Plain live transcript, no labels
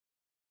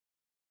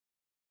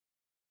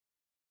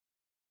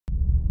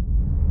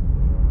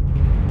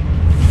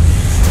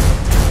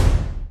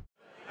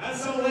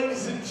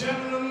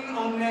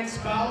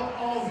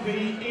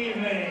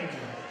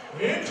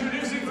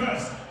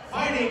first,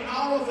 fighting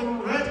out of the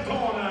red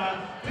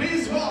corner,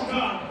 please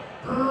welcome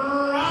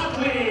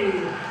Bradley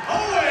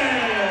Owen.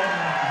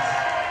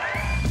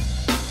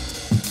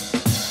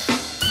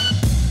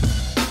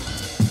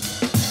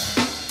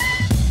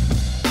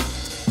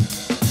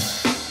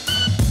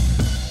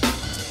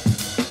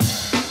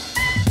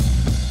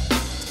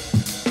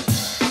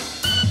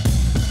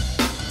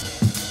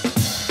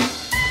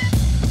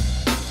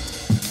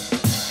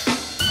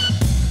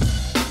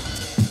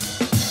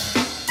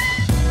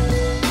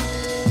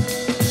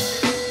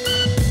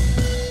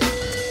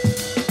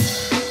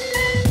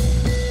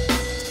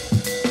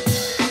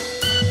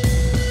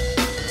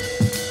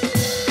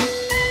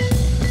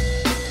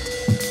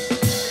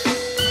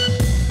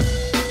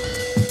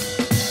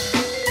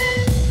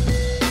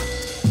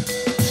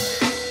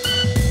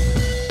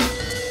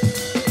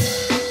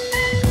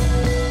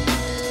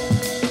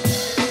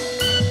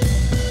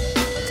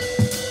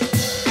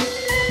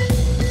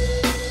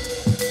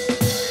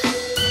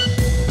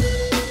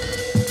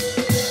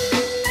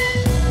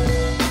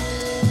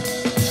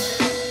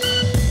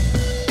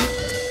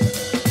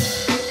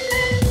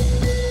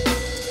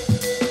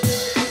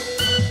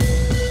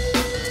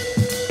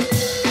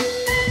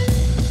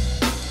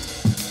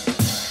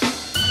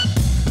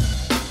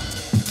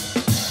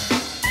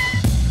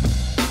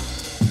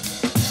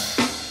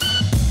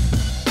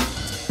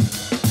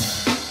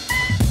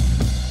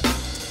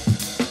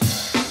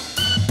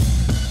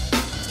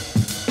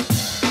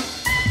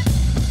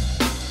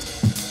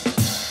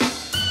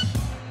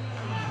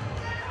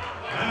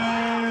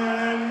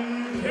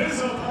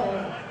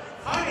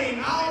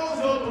 Out of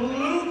the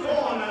blue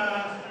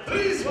corner,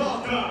 please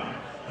welcome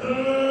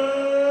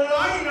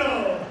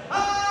Lionel,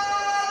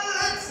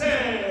 Alexis.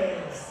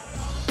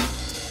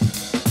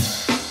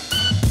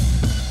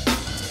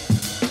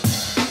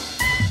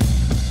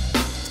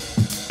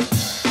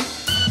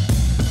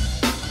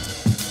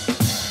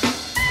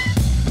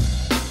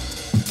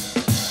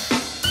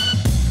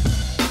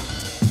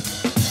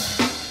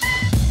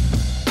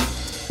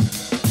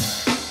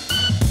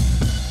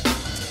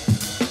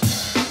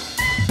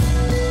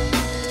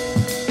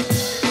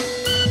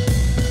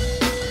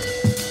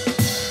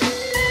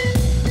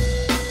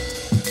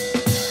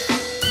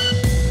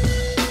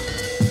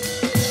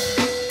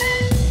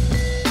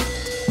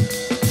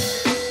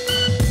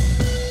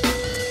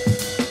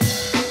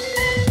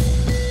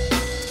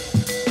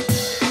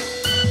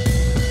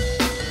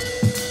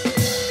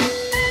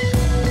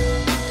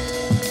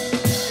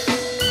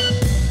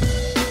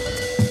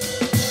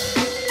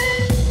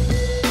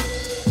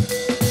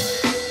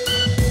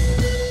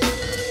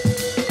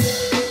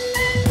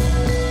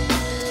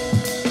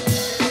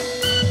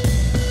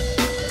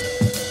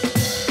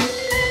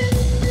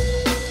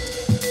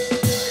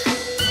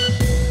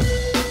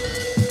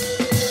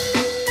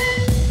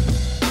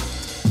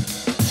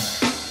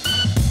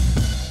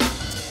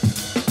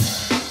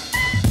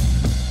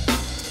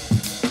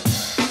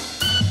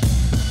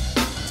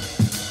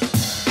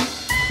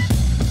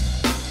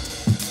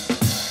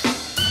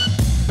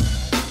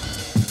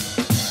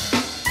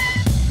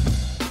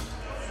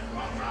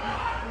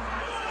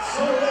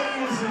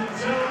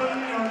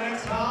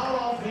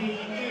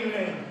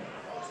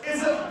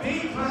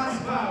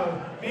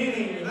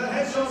 Meaning the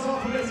headshots are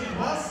permitted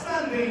while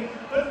standing,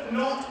 but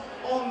not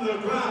on the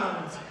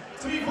ground.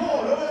 To be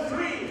fought over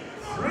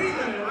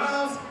three-minute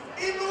rounds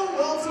in the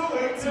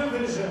welterweight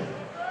division.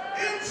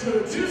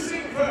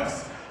 Introducing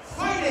first,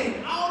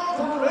 fighting out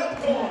of the red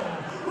corner,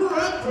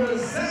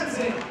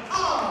 representing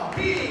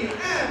RBMAA.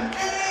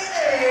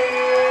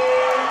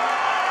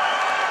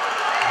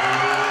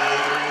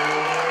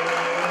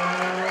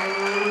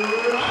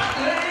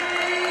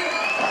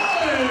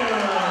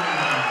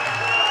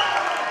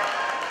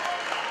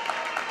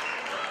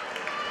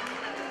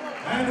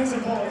 And his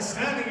opponent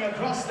standing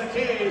across the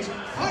cage,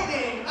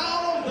 fighting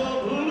out of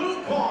the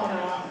blue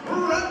corner,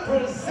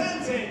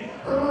 representing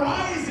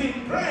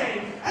Rising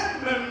Brain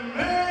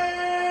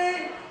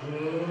MMA,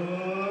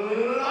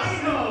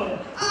 Lionel,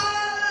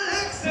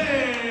 Alexis.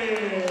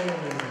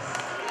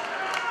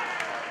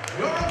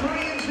 Your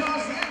referee in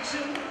charge of the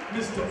action,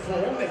 Mr.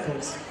 Paul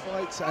Nichols.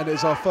 And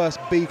it's our first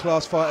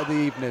B-class fight of the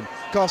evening.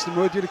 Carsten,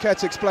 would you care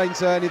to explain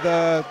to any of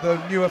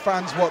the newer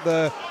fans what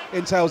the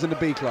entails in the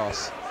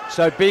B-class?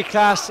 So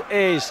B-class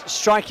is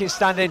striking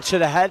standing to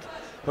the head,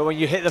 but when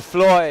you hit the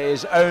floor it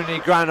is only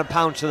ground and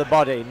pound to the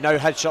body, no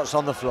headshots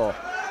on the floor.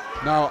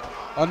 Now,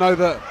 I know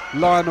that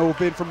Lionel,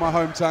 being from my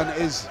hometown,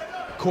 is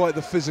quite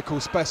the physical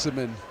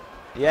specimen.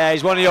 Yeah,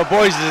 he's one of your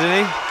boys, isn't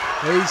he?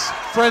 He's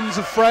friends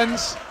of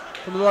friends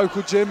from the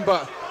local gym,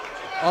 but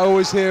I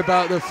always hear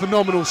about the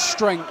phenomenal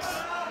strength.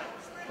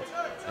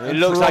 It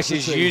looks like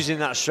he's using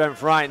that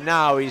strength right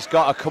now. He's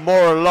got a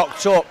Kimura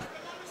locked up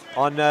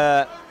on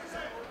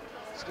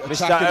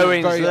Mr.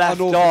 Owen's left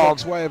arm.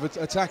 Way of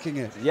attacking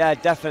it. Yeah,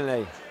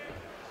 definitely.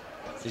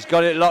 He's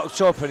got it locked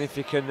up, and if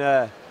he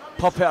can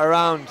pop it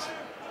around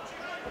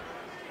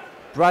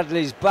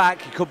Bradley's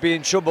back, he could be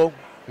in trouble.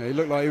 Yeah, he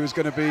looked like he was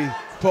going to be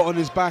put on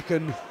his back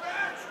and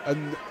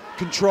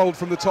controlled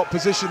from the top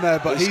position there,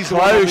 but he's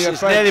close.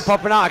 It's nearly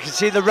popping out. I can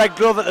see the red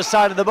glove at the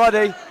side of the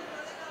body.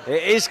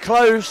 It is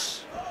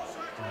close.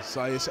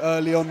 So it's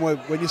early on when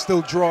you're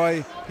still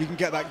dry, you can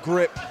get that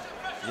grip.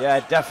 Yeah,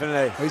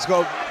 definitely. He's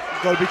got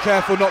to be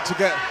careful not to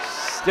get...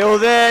 Still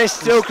there,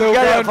 still can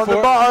get it from the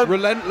bottom.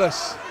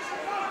 Relentless.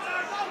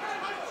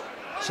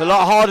 It's a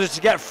lot harder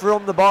to get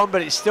from the bottom,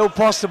 but it's still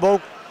possible.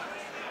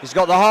 He's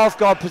got the half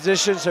guard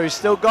position, so he's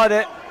still got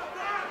it.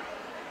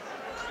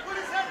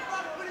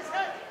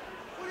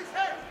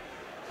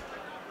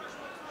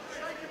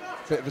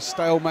 Bit of a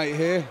stalemate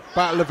here.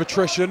 Battle of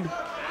attrition.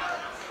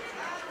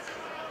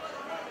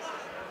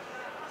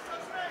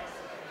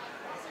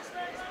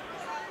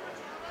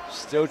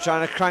 Still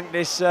trying to crank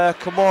this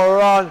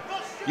Kimura on.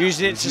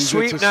 Using it to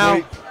sweep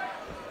now.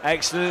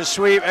 Excellent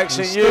sweep,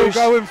 excellent He's use.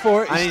 still going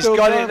for it. And he's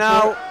got it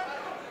now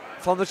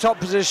from the top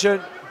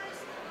position.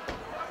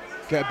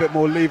 Get a bit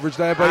more leverage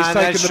there, but he's And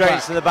taking then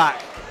straight to the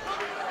back.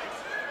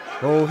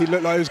 Oh, he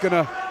looked like he was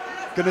gonna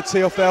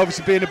tee off there,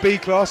 obviously being a B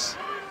class.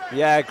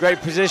 Yeah, great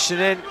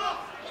positioning.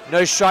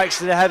 No strikes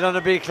to the head on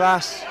a B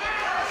class.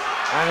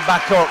 And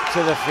back up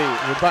to the feet.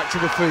 We're back to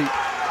the feet.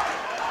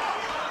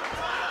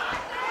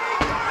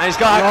 And he's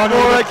got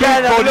Kimura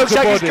again, and it looks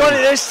like he's got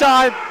it this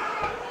time.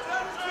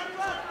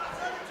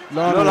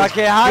 Lionel looked like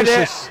he had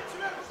vicious.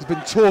 He's been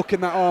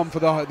torquing that arm for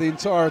the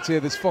entirety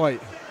of this fight.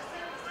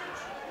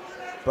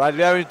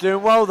 Bradley Owen's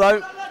doing well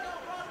though,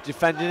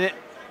 defending it.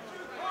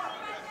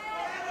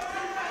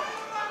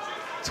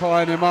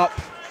 Tying him up.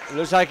 It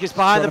looks like it's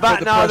behind the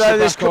back now though,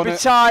 this could be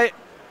tight.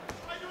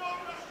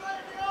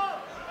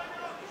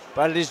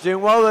 Bradley's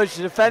doing well though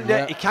to defend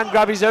it. He can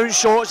grab his own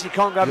shorts, he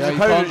can't grab his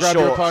opponent's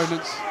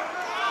shorts.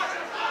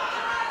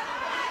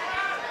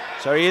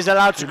 So he is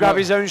allowed to grab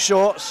his own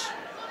shorts,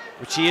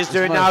 which he is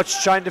doing now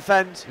to try and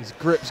defend. His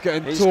grip's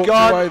getting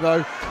torqued away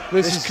though.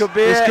 This could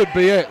be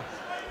it.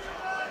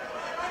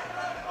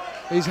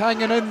 He's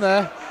hanging in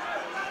there.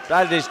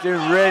 Bradley's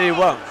doing really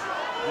well.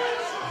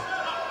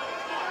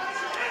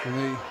 And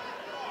he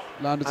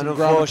landed some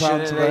ground and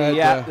pound to the head.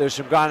 Yeah, there's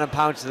some ground and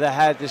pound to the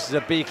head. This is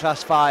a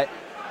B-class fight.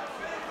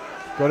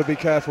 Got to be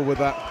careful with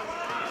that.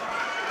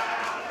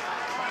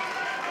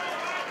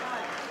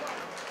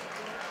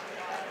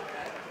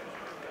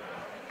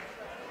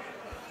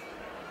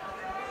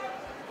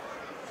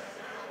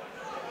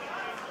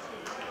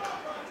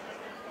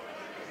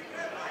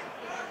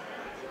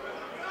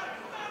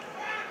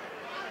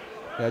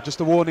 Yeah,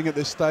 just a warning at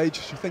this stage,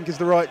 I think is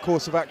the right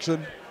course of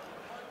action.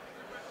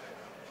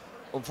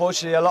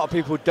 Unfortunately, a lot of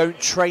people don't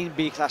train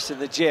B-class in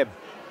the gym.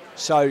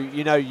 So,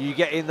 you know, you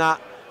get in that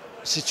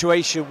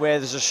situation where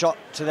there's a shot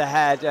to the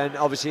head, and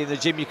obviously in the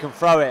gym you can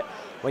throw it.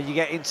 When you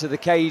get into the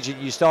cage and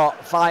you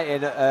start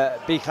fighting at a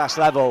B-class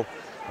level,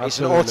 it's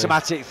an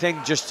automatic thing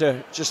just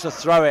to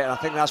throw it, and I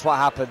think that's what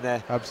happened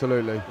there.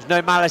 Absolutely. There's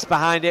no malice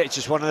behind it, it's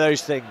just one of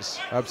those things.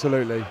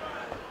 Absolutely.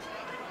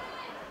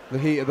 The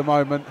heat of the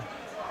moment.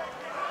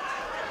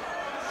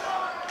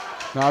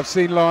 Now, I've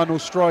seen Lionel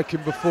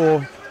striking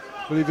before.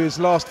 I believe his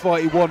last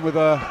fight he won with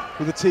a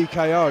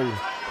TKO.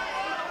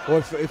 Or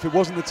if it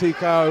wasn't the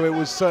TKO, it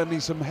was certainly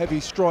some heavy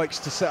strikes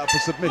to set up a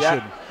submission.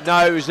 Yeah.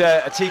 No, it was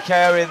a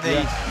TKO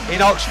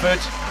in Oxford.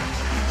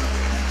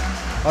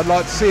 I'd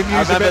like to see him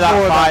use a bit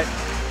more of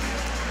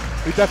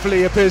that. He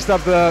definitely appears to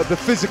have the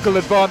physical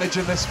advantage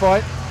in this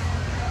fight.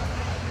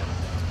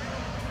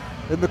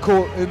 In the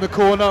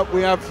corner,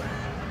 we have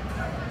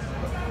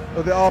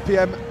the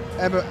RPM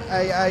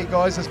MMA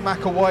guys. There's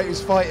Macca White,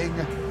 who's fighting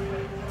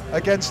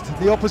against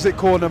the opposite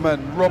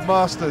cornerman, Rob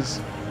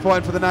Masters,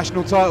 fighting for the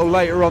national title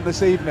later on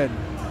this evening.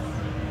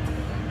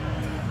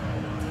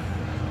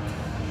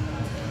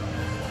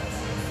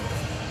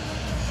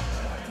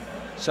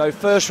 So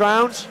first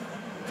round,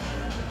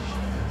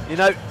 you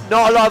know,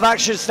 not a lot of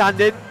action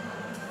standing,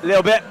 a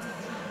little bit.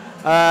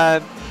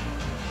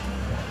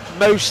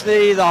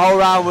 Mostly the whole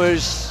round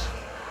was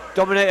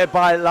dominated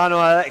by Lionel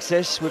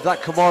Alexis with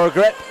that Kimura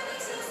grip.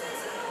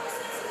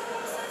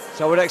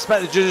 So I would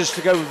expect the judges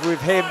to go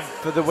with him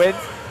for the win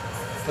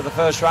for the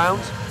first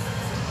round.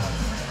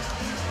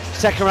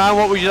 Second round,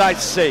 what would you like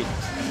to see?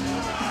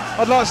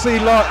 I'd like to see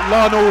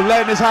Lionel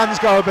letting his hands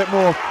go a bit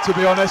more, to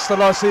be honest.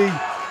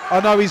 I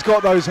know he's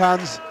got those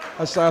hands.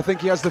 I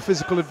think he has the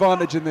physical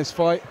advantage in this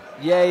fight.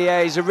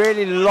 Yeah, he's a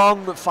really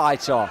long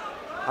fighter.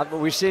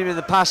 We've seen him in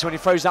the past when he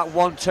throws that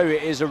 1-2,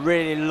 it is a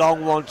really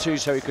long 1-2,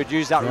 so he could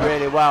use that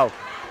really well.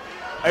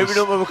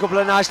 Opening up with a couple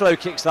of nice low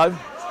kicks though.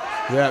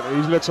 Yeah,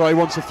 he looks like he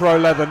wants to throw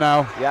leather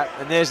now. Yeah,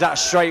 and there's that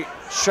straight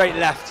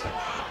left,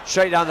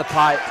 straight down the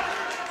pipe.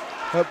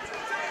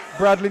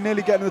 Bradley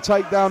nearly getting the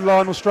takedown.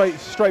 Lionel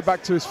straight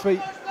back to his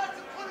feet.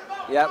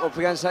 Yeah, up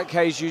against that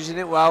cage, using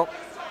it well.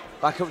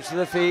 Back up to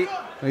the feet.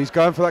 He's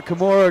going for that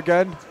Kimura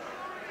again.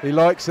 He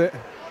likes it.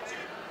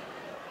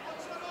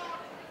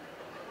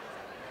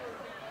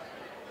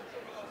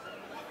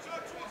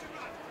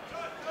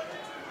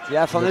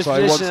 Yeah, from this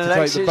position,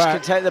 Alexis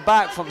can take the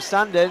back from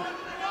standing.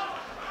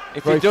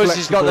 If he does,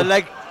 he's got the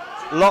leg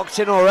locked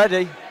in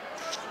already.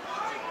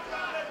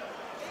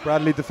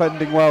 Bradley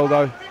defending well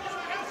though.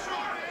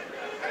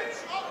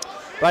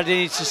 Bradley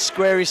needs to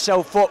square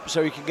himself up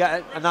so he can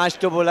get a nice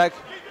double leg.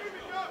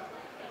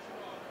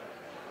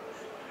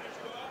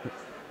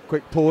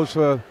 Quick pause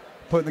for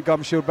putting the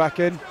gum shield back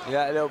in.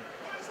 Yeah, a little.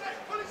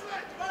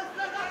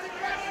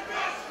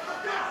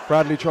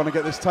 Bradley trying to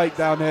get this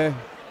takedown here.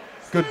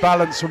 Good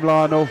balance from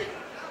Lionel.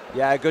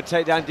 Yeah, good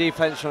takedown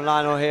defense from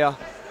Lionel here.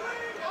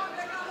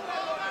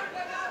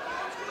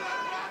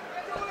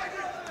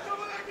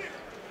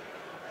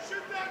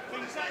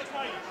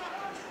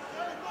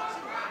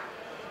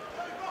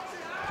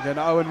 Again,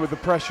 Owen with the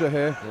pressure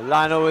here.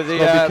 Lionel with the be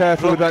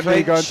careful with that clinch.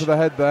 knee going to the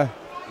head there.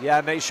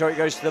 Yeah, make sure it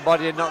goes to the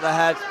body and not the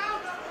head.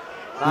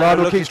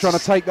 Lionel keeps trying to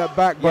take that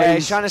back, but yeah,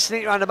 he's trying to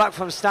sneak around the back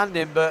from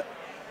standing, but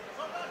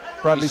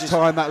Bradley's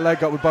tying that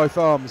leg up with both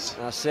arms.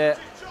 That's it.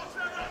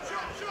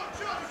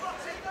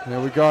 There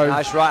we go.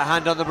 Nice right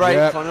hand on the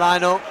break from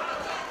Lionel.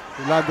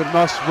 He landed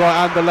nice right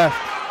hand to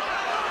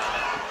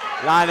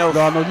left.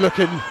 Lionel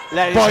looking,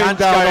 letting his hands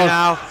go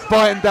now.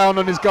 Biting down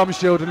on his gum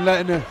shield and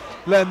letting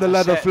the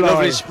leather fly.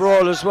 Lovely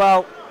sprawl as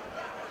well.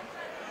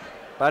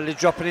 Bradley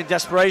dropping in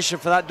desperation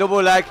for that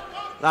double leg.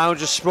 Lionel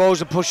just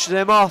sprawls and pushes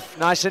him off.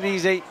 Nice and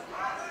easy.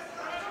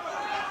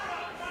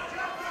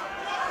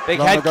 Big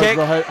Lionel head kick.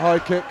 goes for the high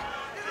kick.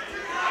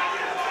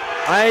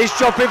 And he's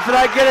dropping for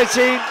that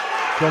guillotine.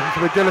 Dropping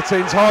for the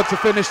guillotine. It's hard to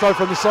finish though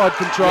from the side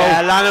control.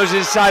 Yeah, Lionel's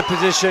in side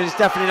position. He's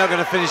definitely not going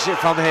to finish it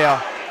from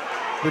here.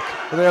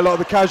 A lot of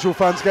the casual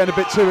fans getting a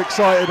bit too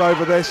excited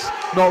over this,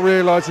 not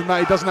realising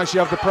that he doesn't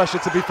actually have the pressure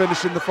to be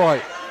finishing the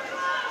fight.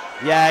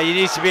 Yeah, you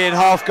need to be in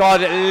half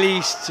guard at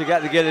least to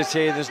get the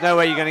guillotine. There's no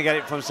way you're going to get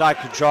it from side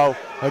control.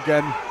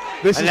 Again,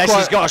 this unless is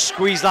he's got to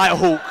squeeze like a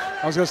hook.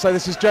 I was going to say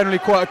this is generally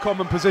quite a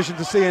common position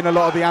to see in a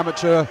lot of the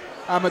amateur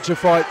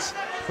fights,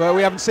 but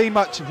we haven't seen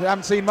much of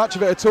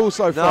it at all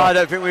so far. No, I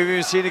don't think we've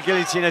even seen a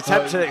guillotine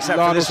attempt except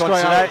for this one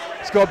today.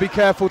 He's got to be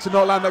careful to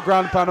not land that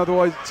ground pound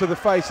otherwise to the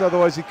face,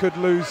 otherwise he could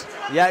lose.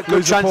 Yeah,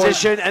 good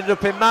transition. Ended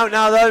up in mount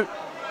now though.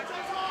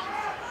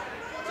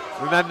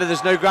 Remember,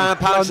 there's no ground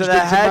pound to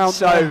their head,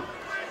 so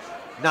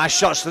nice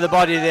shots to the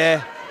body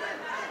there.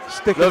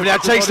 Lovely,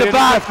 that takes the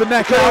back. The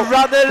neck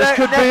out. This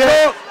could be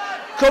it.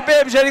 Could be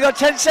it. He's only got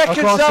 10 seconds.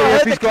 I can't see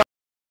if he's got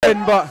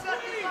in, but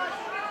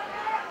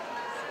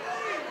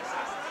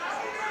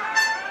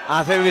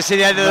I think we can see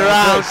the end of the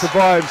round.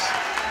 Survives.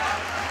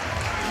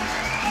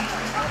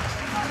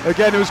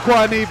 Again, it was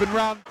quite an even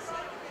round.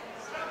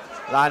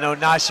 Lionel,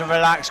 nice and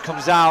relaxed,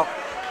 comes out.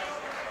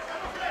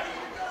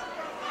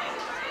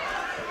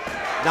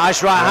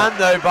 Nice right hand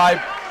though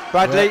by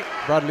Bradley.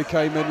 Yeah, Bradley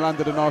came in,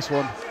 landed a nice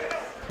one.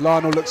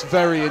 Lionel looks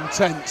very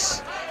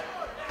intense.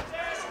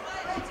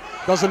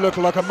 Doesn't look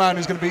like a man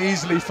who's going to be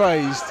easily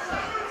phased.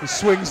 He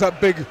swings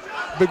that big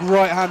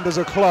right hand as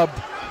a club.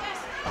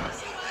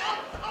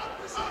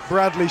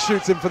 Bradley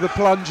shoots him for the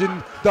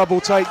plunging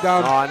double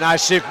takedown. Oh,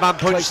 nice Superman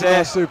punch there.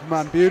 Nice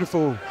Superman,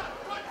 beautiful.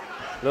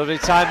 Lovely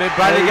timing.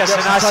 Bradley gets a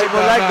nice single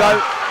leg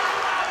though.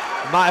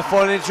 Might have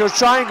fallen into a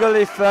triangle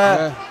if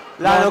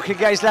Lionel can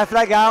get his left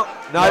leg out.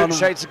 No,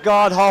 straight to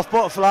guard, half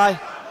butterfly.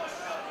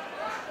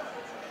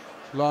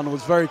 Lionel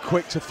was very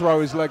quick to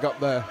throw his leg up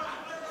there.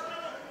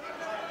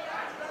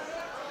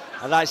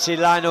 I'd like to see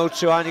Lionel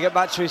trying to get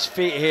back to his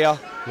feet here.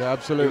 Yeah,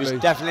 absolutely. He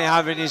was definitely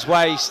having his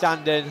way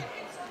standing.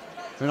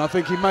 And I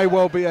think he may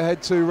well be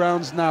ahead 2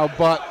 rounds now,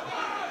 but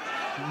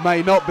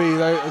may not be.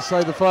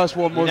 So the first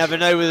one was... You never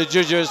know with the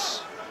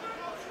judges.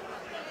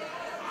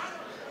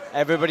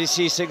 Everybody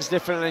sees things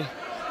differently.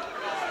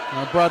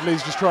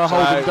 Bradley's just trying to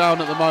hold him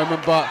down at the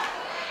moment, but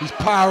he's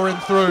powering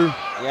through.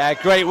 Yeah,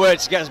 great work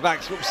to get us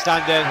back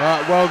standing.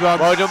 Right, well done.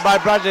 Well done by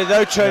Bradley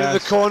though, turning the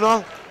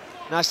corner.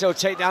 Nice little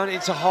takedown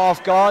into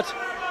half guard.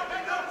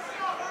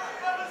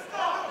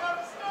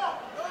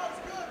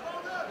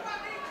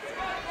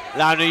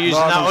 Lionel using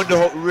that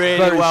underhook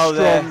really well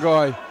there. Very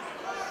strong guy.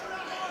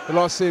 I'd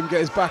like to see him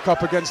get his back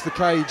up against the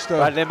cage though.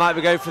 Bradley might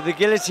be going for the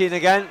guillotine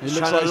again. He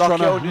Trying to lock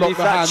it underneath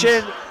that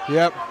chin.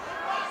 Yep.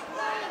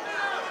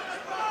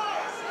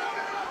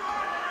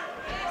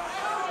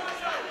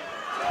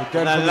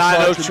 And then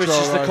Lionel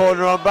switches the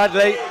corner on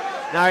Bradley.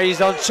 Now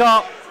he's on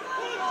top.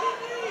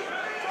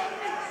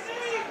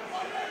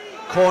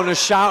 Corner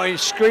shouting,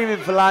 screaming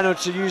for Lionel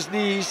to use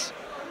knees.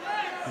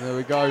 There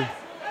we go.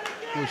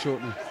 No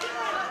shortening.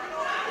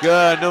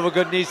 Good, another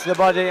good knee to the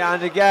body,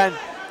 and again,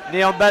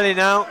 knee on belly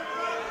now.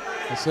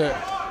 That's it.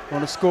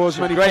 Want to score as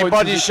many great points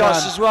body as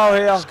shots as well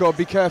here. Just got to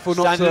be careful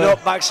not to... Standing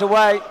up, backs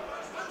away.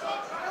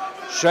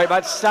 Straight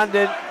back to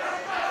standing.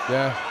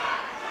 Yeah.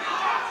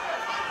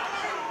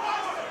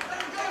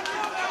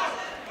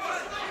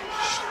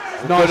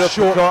 Nice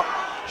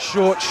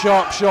short,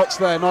 sharp shots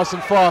there, nice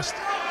and fast.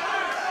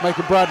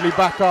 Making Bradley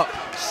back up.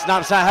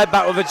 Snaps that head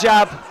back with a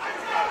jab.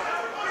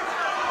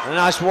 A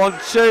nice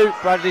 1-2.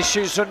 Bradley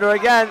shoots under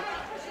again.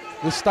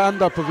 The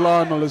stand-up of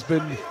Lionel has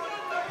been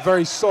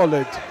very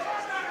solid.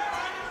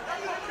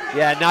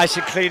 Yeah, nice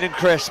and clean and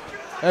crisp.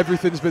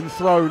 Everything's been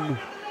thrown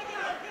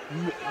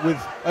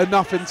with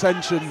enough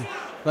intention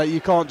that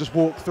you can't just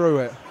walk through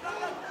it.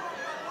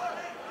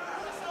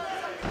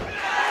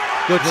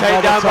 Good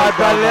takedown by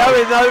Bradley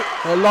Owen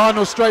though.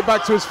 Lionel straight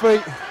back to his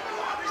feet.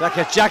 It's like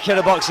a jack in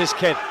the box, this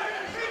kid.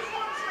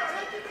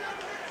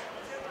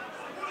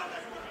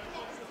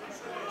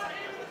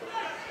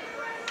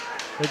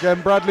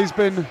 Again, Bradley's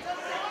been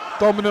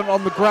dominant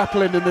on the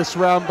grappling in this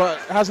round, but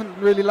hasn't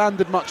really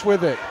landed much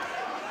with it.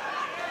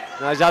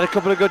 No, he's had a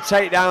couple of good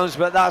takedowns,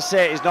 but that's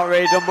it. He's not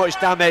really done much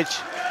damage.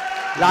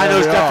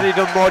 Lionel's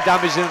definitely done more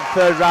damage in the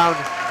third round,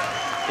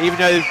 even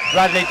though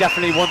Bradley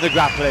definitely won the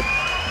grappling.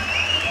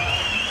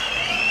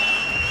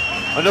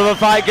 Another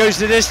fight goes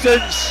the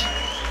distance.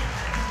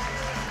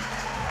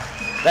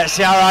 Let's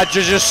see how our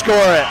judges score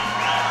it.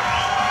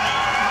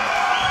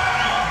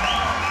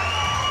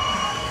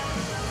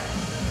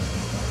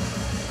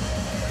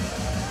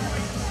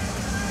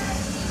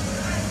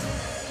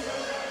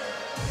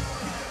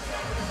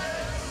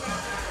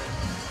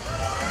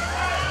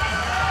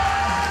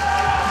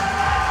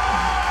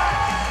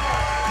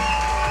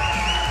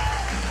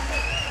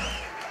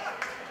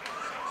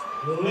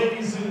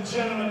 Ladies and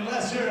gentlemen,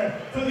 let's hear it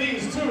for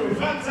these two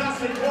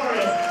fantastic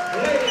warriors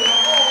laying it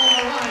all on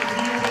the line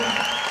for you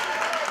tonight.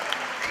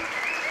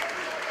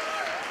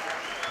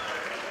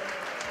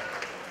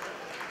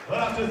 But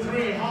after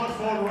 3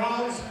 hard-fought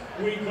rounds,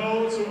 we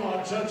go to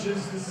our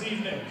judges this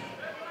evening.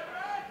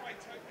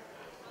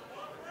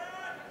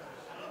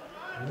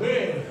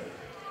 With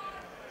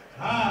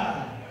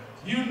a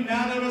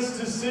unanimous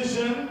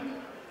decision,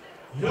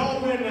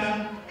 your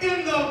winner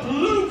in the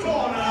blue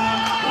corner,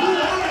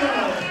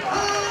 Lionel,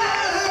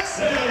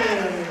 Alexis.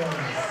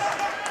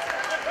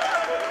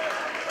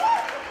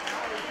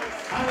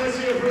 And let's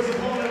hear for his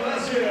opponent,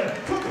 let's hear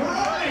for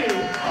Owen.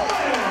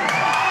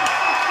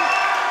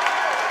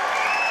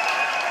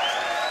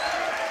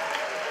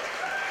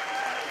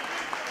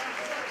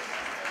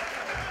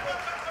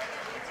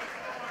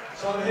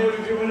 So I'm here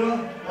with your winner,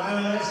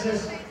 Lionel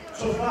Alexis.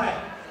 So fight.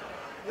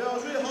 Yeah, it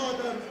was really hard.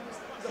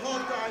 He's a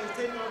hard guy, his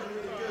takedowns are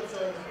really good,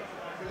 so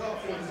big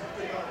up for him,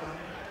 big up, man.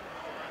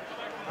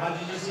 How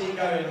did you see it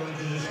going on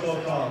the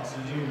scorecards?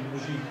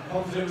 Was you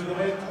confident with the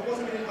win? I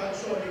wasn't really quite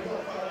sure, he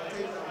got quite a lot of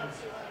takedowns,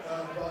 but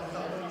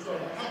I wasn't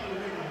sure. I'm happy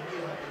with him, I'm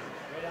really happy.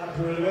 Really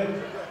happy with the win?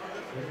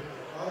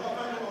 I got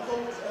back to my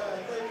coach,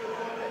 thank you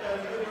for the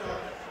winner,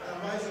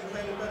 Rising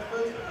Training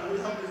Bedford. He really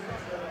helped us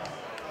much better.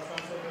 That's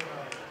what I'm so good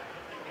about.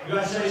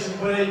 Congratulations,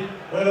 buddy.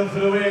 Well done for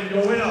the win.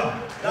 Your winner,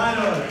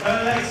 Lionel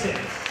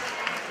Alexis.